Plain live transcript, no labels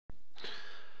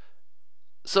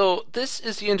So this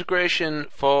is the integration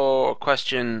for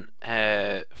question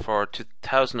for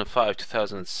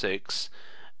 2005-2006,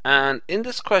 and in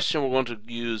this question we're going to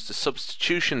use the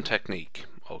substitution technique.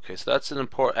 Okay, so that's an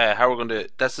important how we're going to.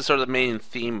 That's the sort of main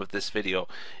theme of this video,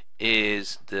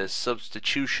 is the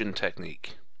substitution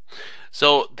technique.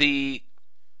 So the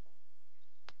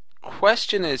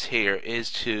question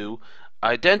is to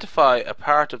identify a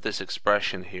part of this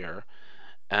expression here,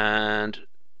 and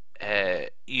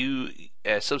you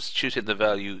substitute in the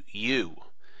value u.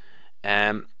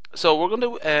 So we're going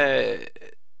to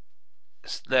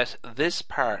let this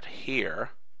part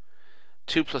here,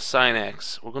 2 plus sine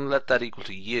x, we're going to let that equal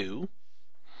to u.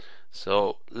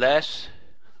 So let,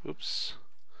 oops,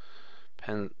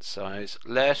 pen size,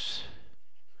 let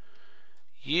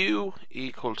u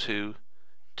equal to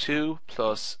 2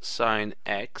 plus sine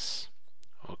x.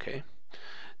 Okay.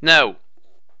 Now,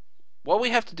 what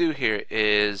we have to do here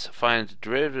is find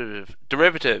the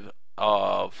derivative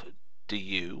of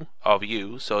du of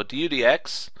u. So du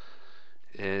dx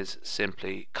is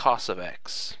simply cos of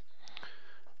x,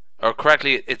 or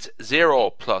correctly it's 0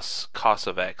 plus cos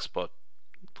of x, but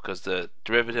because the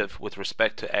derivative with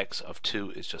respect to x of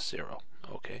 2 is just 0.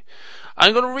 Okay,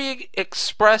 I'm going to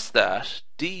re-express that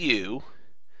du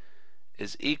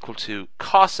is equal to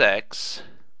cos x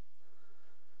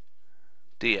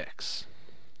dx.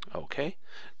 Okay,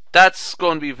 that's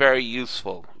going to be very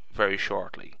useful very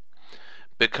shortly,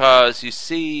 because you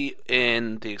see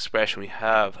in the expression we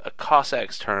have a cos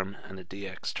x term and a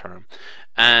dx term,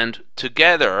 and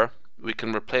together we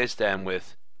can replace them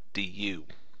with du.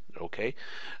 Okay,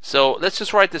 so let's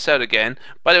just write this out again.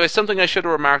 By the way, something I should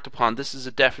have remarked upon, this is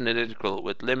a definite integral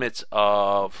with limits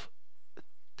of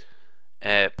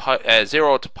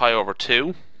 0 to pi over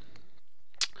 2.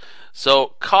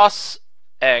 So cos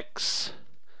x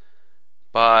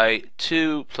by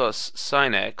 2 plus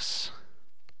sine x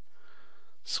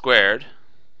squared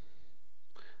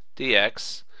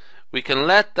dx, we can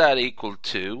let that equal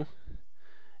to,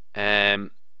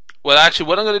 well, actually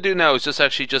what I'm going to do now is just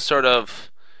sort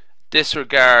of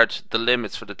disregard the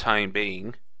limits for the time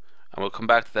being, and we'll come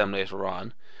back to them later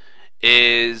on.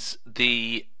 We're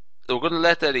going to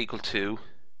let that equal to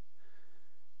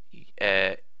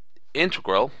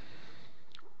integral,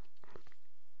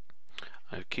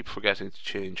 I keep forgetting to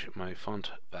change my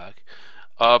font back,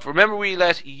 remember we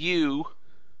let u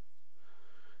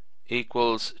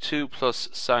equals 2 plus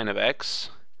sine of x,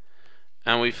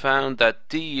 and we found that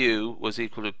du was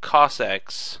equal to cos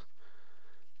x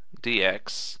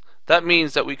dx. That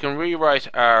means that we can rewrite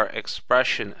our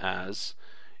expression as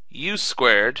u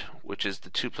squared, which is the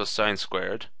 2 plus sine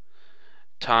squared,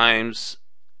 times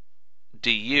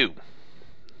du.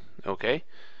 Okay,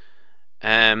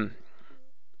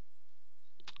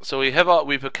 so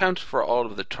we've accounted for all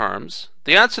of the terms.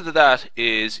 The answer to that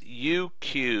is u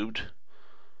cubed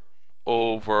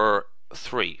over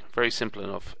 3. Very simple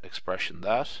enough expression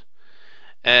that.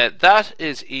 That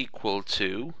is equal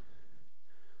to,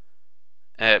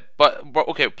 but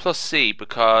okay, plus c,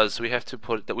 because we have to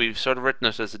put that, we've sort of written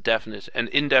it as an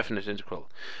indefinite integral.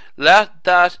 Let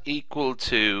that equal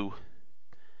to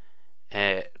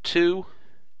 2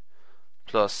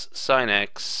 plus sine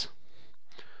x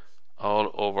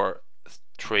all over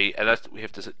 3, and we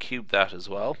have to cube that as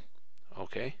well.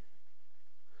 Okay.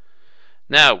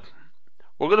 Now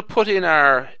we're going to put in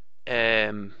our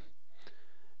limits,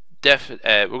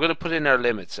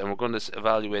 and we're going to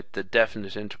evaluate the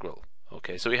definite integral.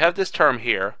 Okay, so we have this term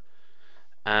here,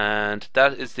 and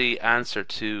that is the answer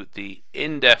to the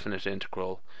indefinite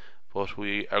integral, but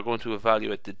we are going to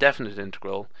evaluate the definite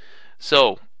integral.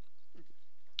 So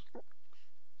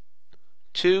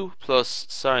 2 plus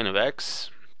sine of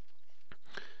x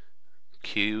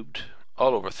cubed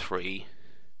all over 3,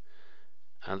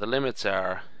 and the limits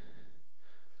are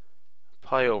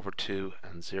pi over 2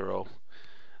 and 0.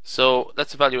 So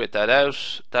let's evaluate that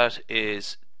out. That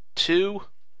is 2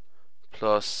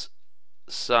 plus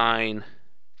sine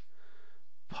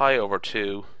pi over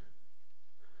 2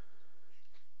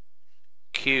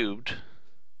 cubed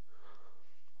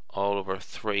all over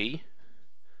 3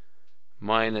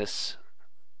 minus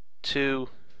 2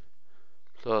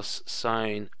 plus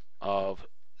sine of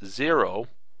 0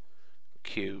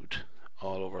 cubed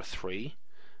all over 3.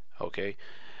 Okay,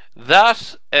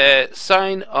 that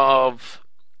sine of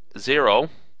 0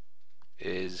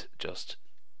 is just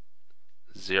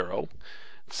 0.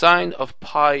 Sine of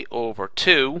pi over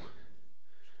 2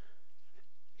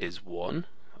 is 1.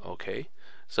 Okay,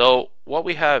 so what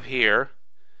we have here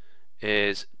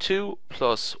is 2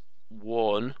 plus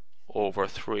 1 over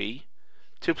 3,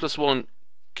 2 plus 1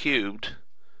 cubed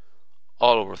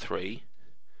all over 3,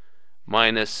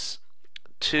 minus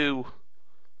 2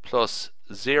 plus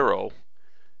 0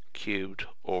 cubed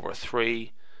over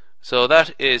 3. So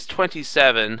that is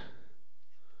 27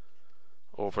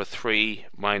 over 3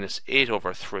 minus 8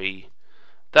 over 3.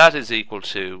 That is equal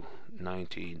to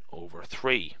 19 over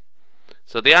 3.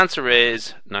 So the answer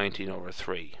is 19 over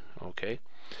 3. Okay.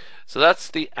 So that's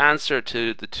the answer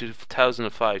to the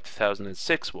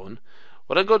 2005-2006 one.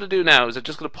 What I'm going to do now is I'm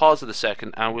just going to pause it a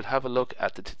second and we'll have a look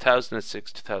at the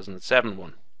 2006-2007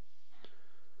 one.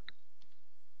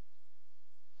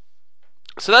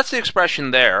 So that's the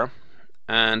expression there,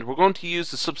 and we're going to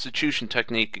use the substitution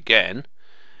technique again.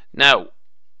 Now,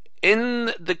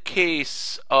 in the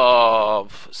case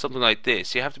of something like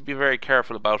this, you have to be very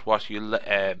careful about what you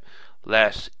let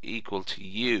equal to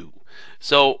u.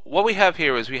 So what we have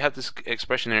here is we have this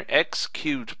expression here, x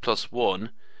cubed plus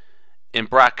 1 in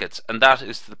brackets, and that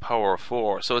is to the power of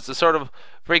 4. So it's a sort of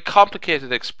very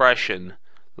complicated expression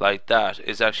like that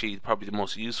is actually probably the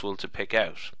most useful to pick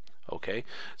out. Okay,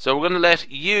 so we're going to let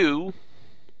u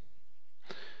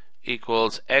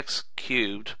equals x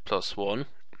cubed plus 1.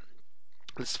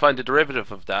 Let's find the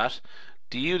derivative of that.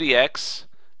 Du dx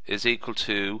is equal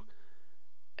to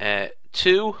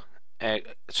 3x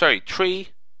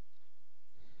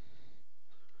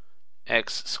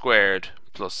squared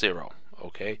plus 0.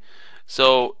 Okay,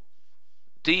 so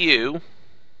du,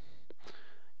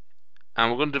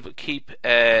 and we're going to keep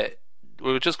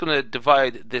we're just going to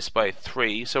divide this by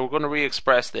 3, so we're going to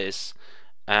re-express this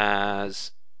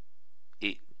as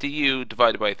du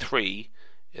divided by 3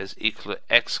 is equal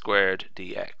to x squared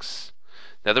dx.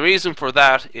 Now the reason for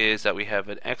that is that we have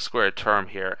an x squared term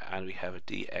here and we have a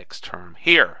dx term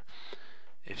here,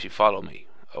 if you follow me.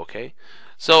 Okay,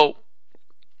 so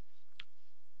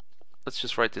let's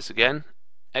just write this again.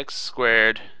 X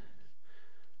squared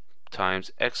times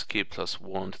x cubed plus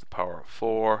 1 to the power of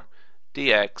 4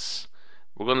 dx.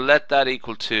 We're going to let that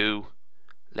equal to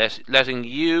letting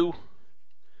u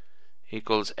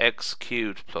equals x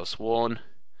cubed plus 1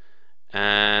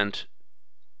 and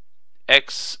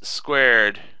x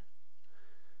squared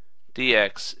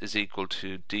dx is equal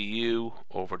to du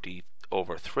over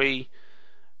 3.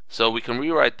 So we can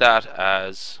rewrite that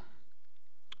as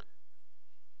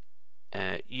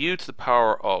u to the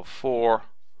power of 4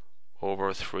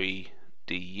 over 3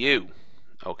 du.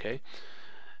 Okay,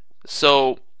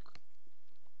 so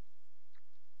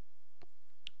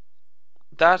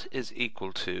that is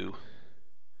equal to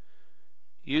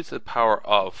u to the power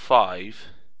of 5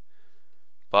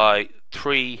 by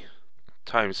 3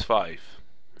 times 5.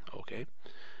 Okay,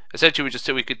 essentially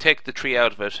we could take the 3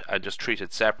 out of it and just treat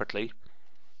it separately,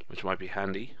 which might be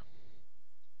handy.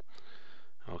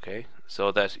 Okay,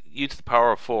 so that u to the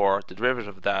power of 4, the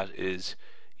derivative of that is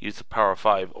u to the power of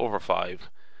 5 over 5,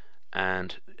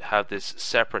 and have this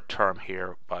separate term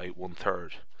here by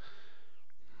 1/3.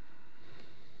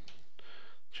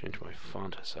 Change my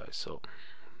font size. So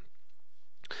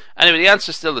anyway, the answer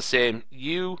is still the same.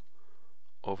 U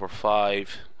over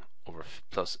 5 over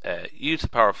plus u to the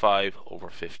power of 5 over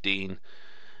 15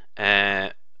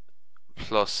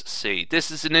 plus c. This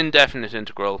is an indefinite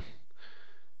integral.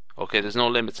 Okay, there's no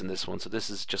limits in this one, so this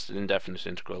is just an indefinite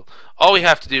integral. All we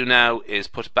have to do now is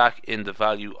put back in the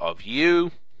value of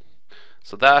u.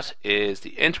 So that is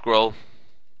the integral.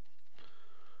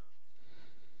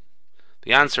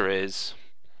 The answer is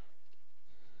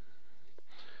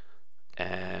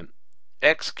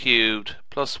x cubed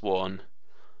plus 1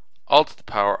 all to the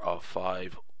power of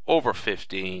 5 over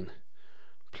 15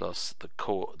 plus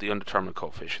the undetermined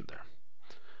coefficient there.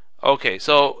 Okay,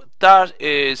 so that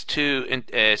is two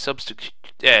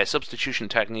substitution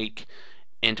technique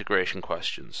integration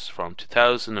questions from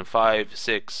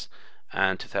 2005-06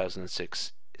 and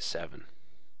 2006-07.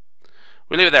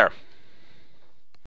 We'll leave it there.